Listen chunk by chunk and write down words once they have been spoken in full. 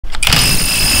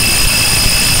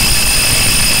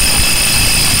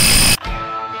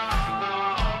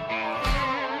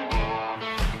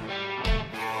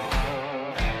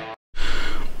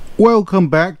Welcome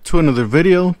back to another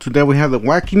video. Today we have the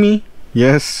Wakyme.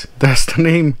 Yes, that's the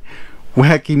name,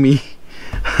 Wakyme.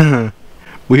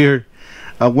 Weird.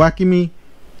 A Wakyme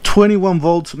 21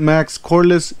 volts max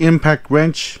cordless impact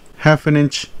wrench, 1/2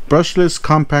 inch brushless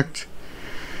compact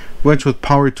wrench with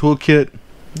power toolkit.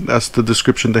 That's the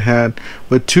description they had,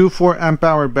 with two 4 amp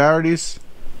hour batteries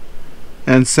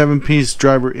and 7-piece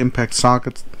driver impact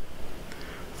sockets,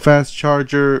 fast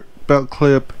charger, belt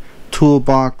clip,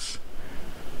 toolbox,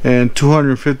 and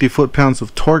 250 foot-pounds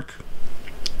of torque.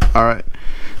 Alright,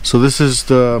 so this is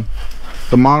the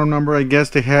model number. I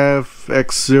guess they have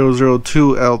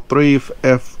X002, L3,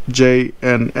 F, J,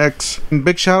 and X. And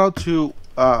big shout out to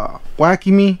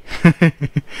Wakyme.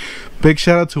 Big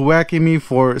shout out to Wakyme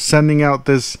for sending out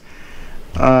this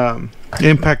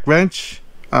impact wrench.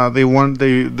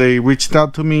 They reached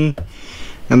out to me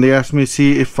and they asked me to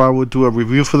see if I would do a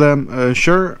review for them.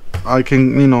 Sure, I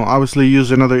can, obviously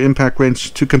use another impact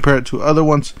wrench to compare it to other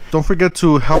ones. Don't forget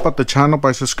to help out the channel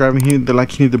by subscribing, hitting the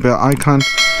like, hitting the bell icon,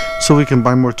 so we can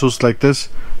buy more tools like this,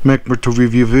 make more to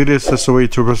review videos. That's the way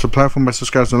to rest the platform, by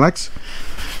subscribing and likes.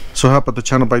 So help out the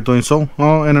channel by doing so.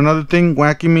 Oh, and another thing,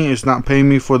 Wakyme is not paying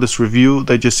me for this review.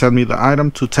 They just sent me the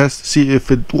item to test, see if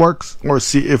it works or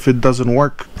see if it doesn't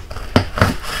work.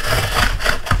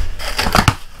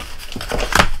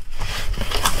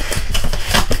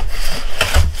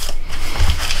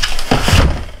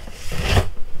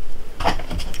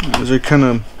 They're kind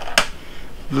of,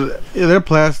 they're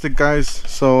plastic, guys,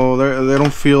 so they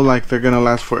don't feel like they're gonna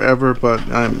last forever, but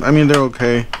I mean, they're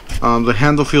okay. The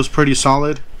handle feels pretty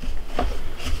solid.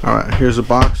 Alright, here's a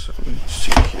box. Let me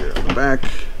see here on the back.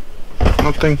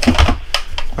 Nothing.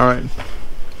 Alright,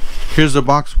 here's the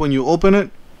box when you open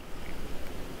it.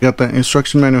 You got the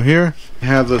instruction manual here. You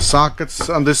have the sockets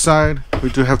on this side. We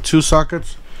do have 2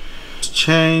 sockets.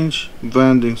 Change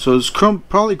vending. So it's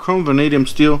probably chrome vanadium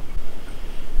steel.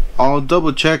 I'll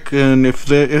double check, and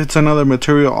if it's another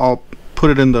material, I'll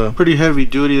put it in the pretty heavy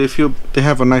duty. They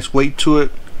have a nice weight to it.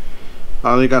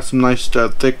 They got some nice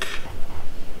thick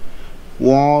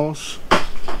walls.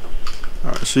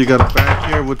 Alright, so you got a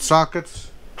bag here with sockets.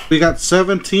 We got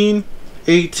 17,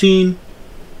 18,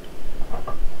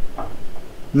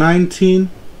 19.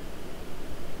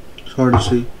 It's hard to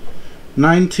see.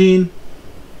 19,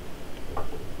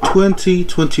 20,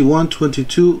 21,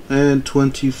 22, and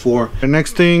 24. The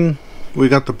next thing, we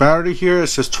got the battery here. It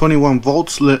says 21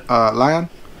 volts Lion,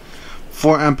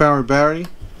 4 amp hour battery.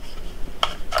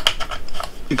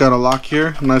 You got a lock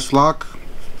here, nice lock.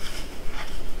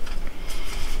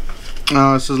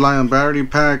 It says Lion battery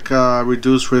pack,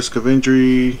 reduce risk of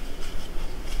injury.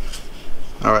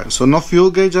 Alright, so no fuel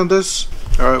gauge on this.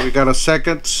 Alright, we got a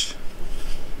second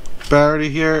battery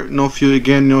here, no fuel,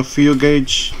 again, no fuel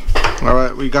gauge.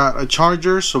 Alright, we got a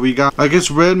charger. So we got, I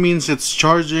guess red means it's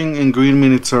charging and green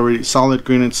means it's already solid.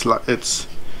 Green, it's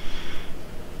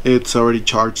already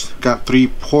charged. Got 3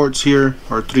 ports here,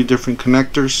 or 3 different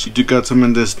connectors. You do got some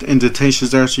indentations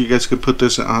there, so you guys could put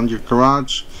this on your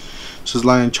garage. This is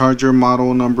Lion charger,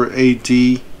 model number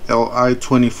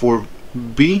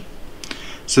ADLI24B. It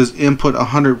says input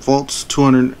 100 volts,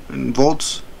 200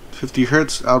 volts, 50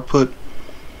 hertz. Output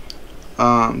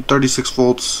 36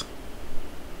 volts.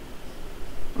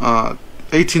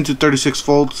 18 to 36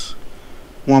 volts,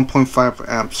 1.5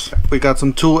 amps. We got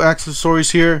some tool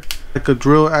accessories here, like a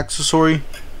drill accessory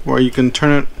where you can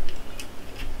turn it.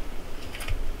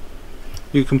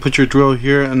 You can put your drill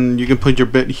here and you can put your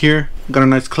bit here. Got a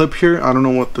nice clip here. I don't know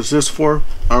what this is for.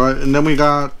 Alright, and then we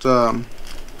got a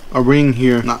ring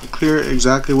here. Not clear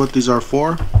exactly what these are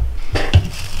for.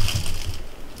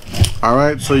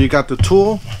 Alright, so you got the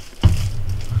tool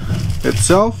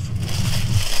itself.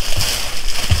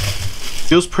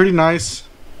 Feels pretty nice.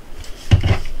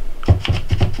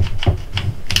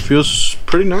 Feels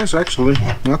pretty nice, actually.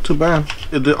 Not too bad.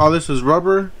 All this is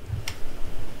rubber.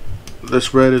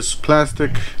 This red is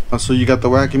plastic. So you got the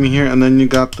Wakyme here, and then you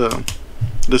got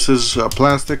this is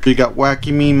plastic. You got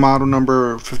Wakyme model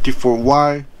number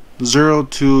 54Y, 0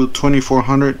 to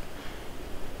 2400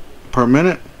 per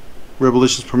minute,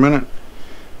 revolutions per minute.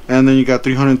 And then you got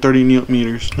 330 newton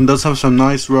meters. It does have some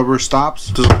nice rubber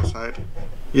stops to the side.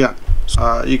 Yeah.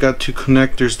 You got 2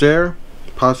 connectors there,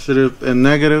 positive and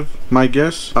negative, my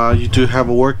guess. You do have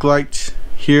a work light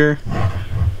here,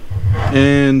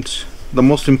 and the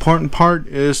most important part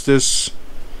is this.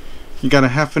 You got a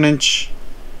 1/2 inch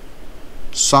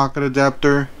socket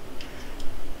adapter,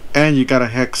 and you got a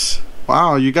hex.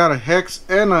 Wow, you got a hex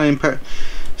and an impact.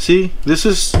 See, this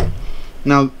is,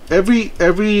 now every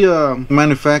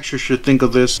manufacturer should think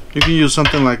of this. You can use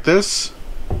something like this.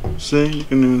 See, you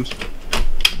can use,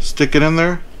 stick it in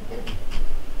there,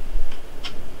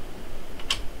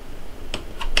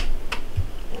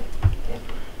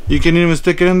 You can even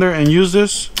stick it in there and use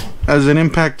this as an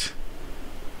impact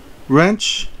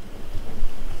wrench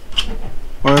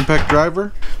or impact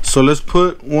driver. So let's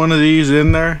put one of these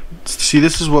in there. See,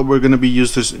 this is what we're going to be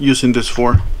using this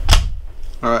for.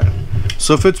 Alright,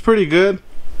 so if it's pretty good.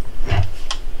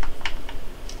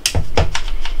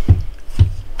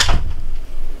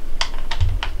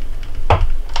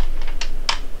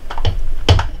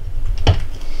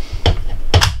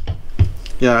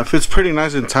 Yeah, if it's pretty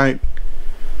nice and tight.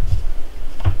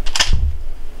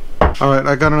 Alright,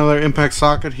 I got another impact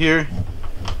socket here.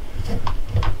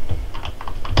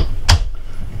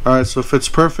 Alright, so it fits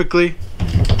perfectly.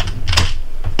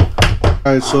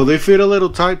 Alright, so they fit a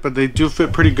little tight, but they do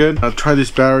fit pretty good. I'll try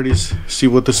these batteries, see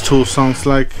what this tool sounds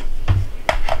like.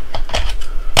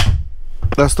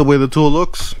 That's the way the tool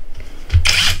looks.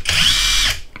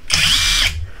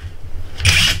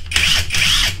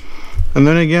 And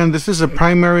then again, this is a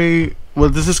primary,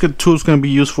 what this tool is going to be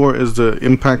used for is the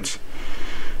impact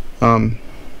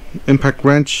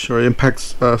wrench or impact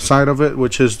side of it,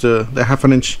 which is the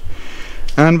 1/2 inch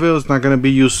anvil. Is not going to be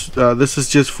used. This is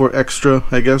just for extra,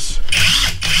 I guess.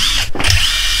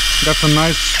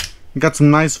 Got some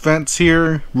nice vents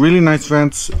here, really nice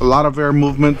vents, a lot of air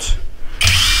movement.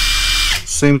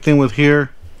 Same thing with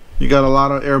here. You got a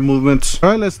lot of air movements.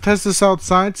 Alright, let's test this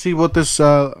outside, see what this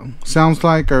sounds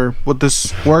like or what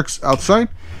this works outside,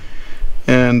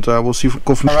 and we'll see if we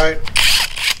go from there. Alright,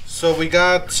 so we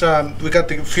got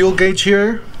the fuel gauge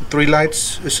here, 3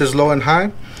 lights. It says low and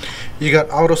high. You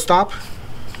got auto stop,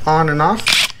 on and off,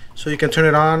 so you can turn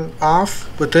it on, off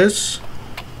with this,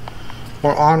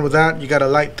 or on with that. You got a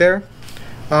light there.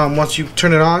 Once you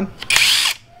turn it on,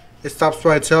 it stops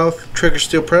by itself, trigger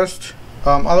still pressed.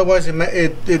 Otherwise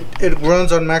it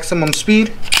runs on maximum speed.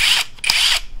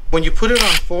 When you put it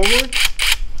on forward,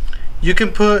 you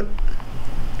can put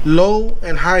low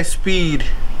and high speed.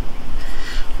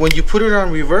 When you put it on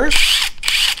reverse,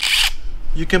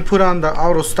 you can put on the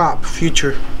auto stop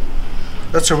feature.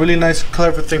 That's a really nice,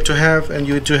 clever thing to have, and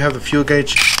you do have the fuel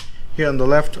gauge here on the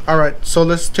left. Alright, so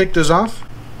let's take this off.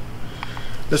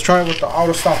 Let's try it with the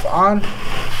auto stop on.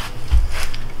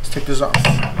 Let's take this off.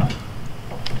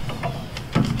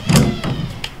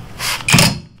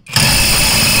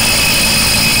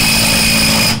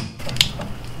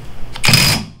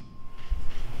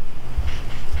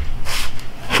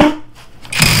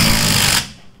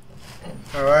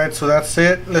 Alright, so that's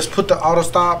it. Let's put the auto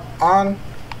stop on.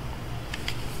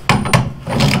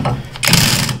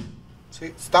 See,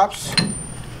 it stops.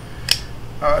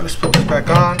 Alright, let's put this back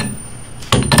on.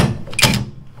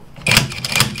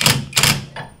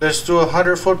 Let's do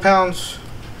 100 foot-pounds.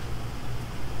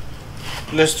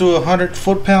 Let's do 100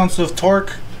 foot-pounds of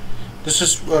torque. This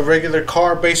is a regular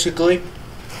car, basically.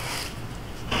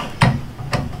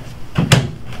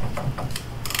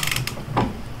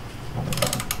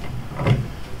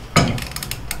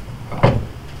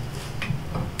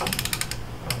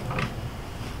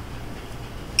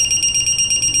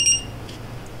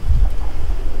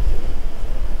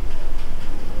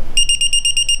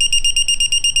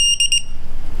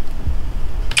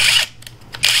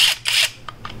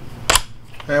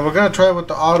 And we're gonna try with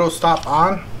the auto stop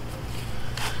on.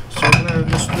 So we're gonna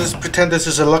let's pretend this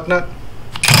is a lug nut.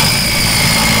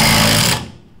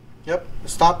 Yep, it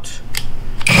stopped.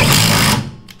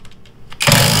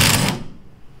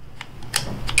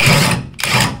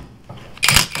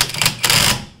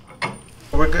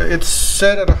 It's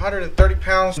set at 130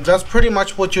 pounds. That's pretty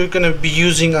much what you're gonna be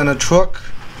using on a truck,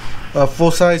 a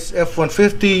full-size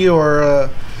F-150 or a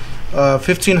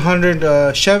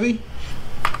 1500 Chevy.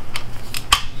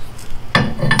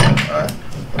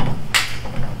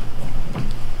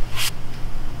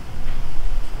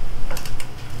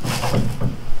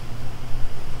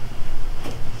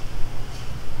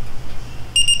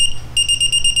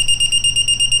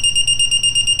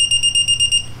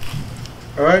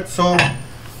 Alright, so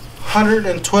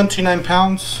 129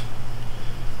 pounds.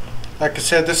 Like I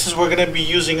said, this is what we're going to be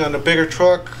using on a bigger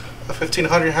truck, a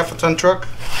 1500 half-a-ton truck.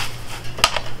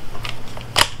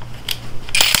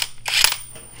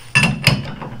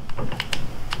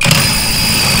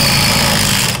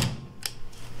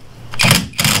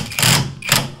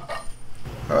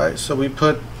 Alright, so we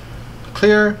put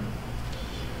clear.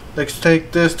 Let's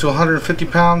take this to 150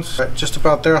 pounds. Right, just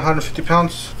about there, 150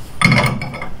 pounds.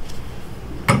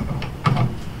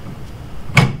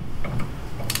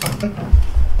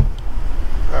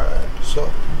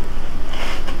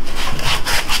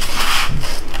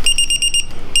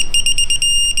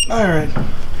 Alright,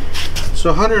 so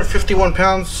 151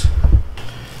 pounds.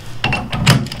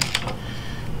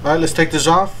 Alright, let's take this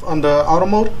off on the auto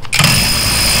mode.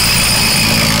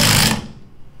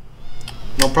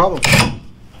 No problem.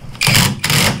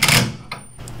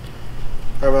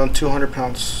 Around 200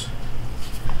 pounds.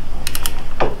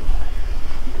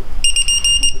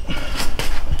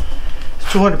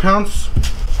 It's 200 pounds.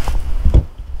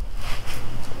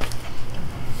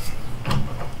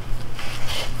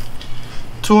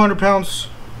 £200.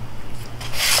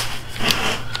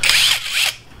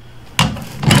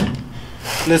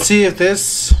 Let's see if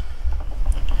this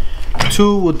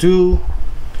tool will do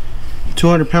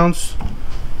 200 pounds.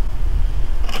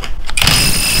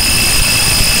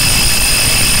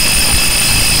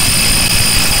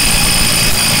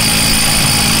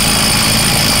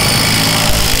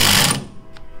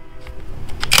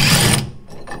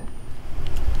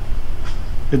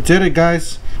 It did it,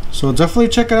 guys. So definitely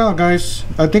check it out, guys.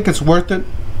 I think it's worth it.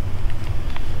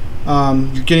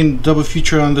 You're getting double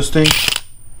feature on this thing.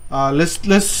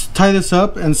 Let's tie this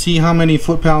up and see how many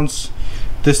foot-pounds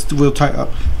this will tie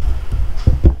up.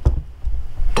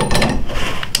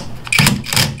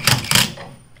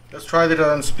 Let's try it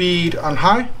on speed on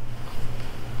high.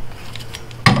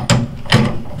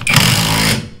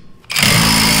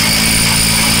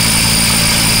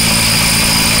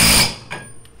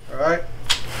 Alright.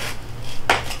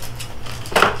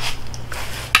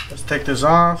 Let's take this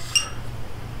off.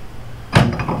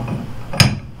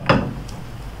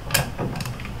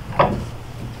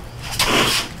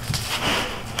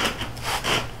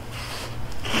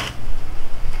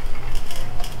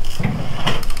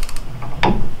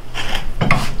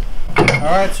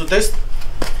 Alright, so this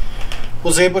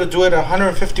was able to do it at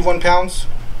 151 pounds.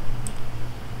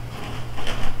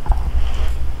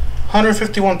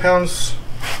 151 pounds.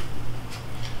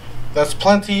 That's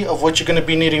plenty of what you're going to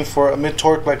be needing for a mid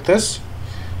torque like this.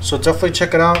 So definitely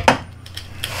check it out.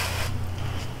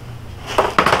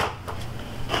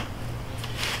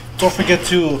 Don't forget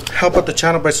to help out the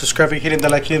channel by subscribing, hitting the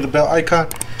like, hitting the bell icon,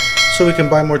 so we can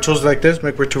buy more tools like this,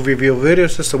 make virtual review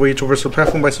videos. That's the way to versatile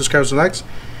platform by subscribing and likes.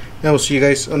 And we'll see you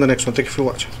guys on the next one. Thank you for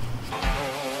watching.